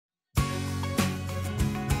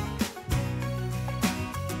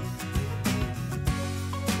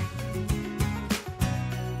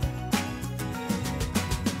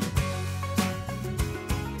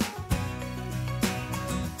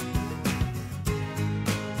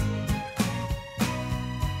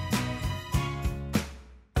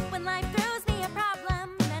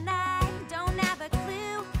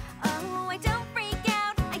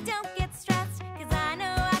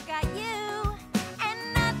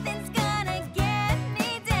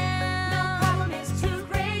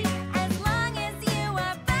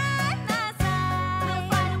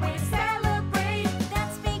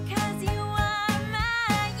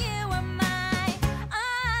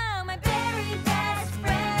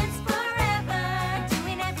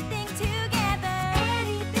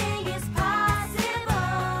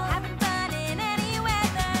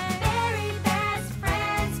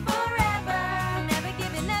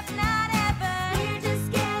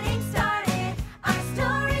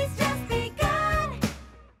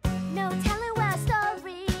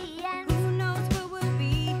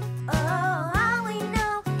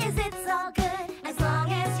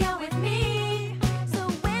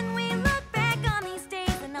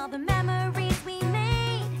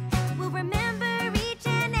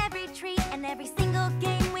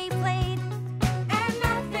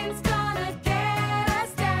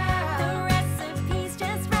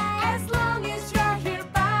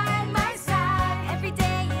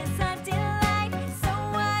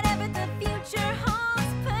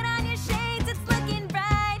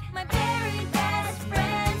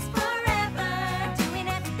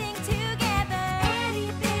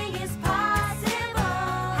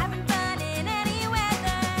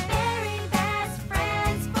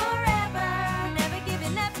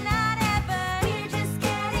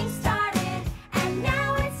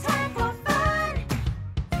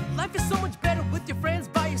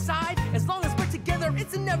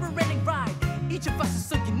it's a never-ending ride. Each of us is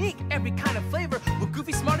so unique, every kind of flavor. We're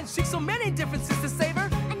goofy, smart, and chic, so many differences to savor.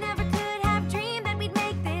 I never could have dreamed that we'd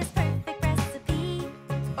make this perfect recipe.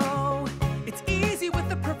 Oh, it's easy with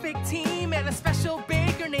the perfect team and a special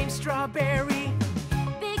baker named Strawberry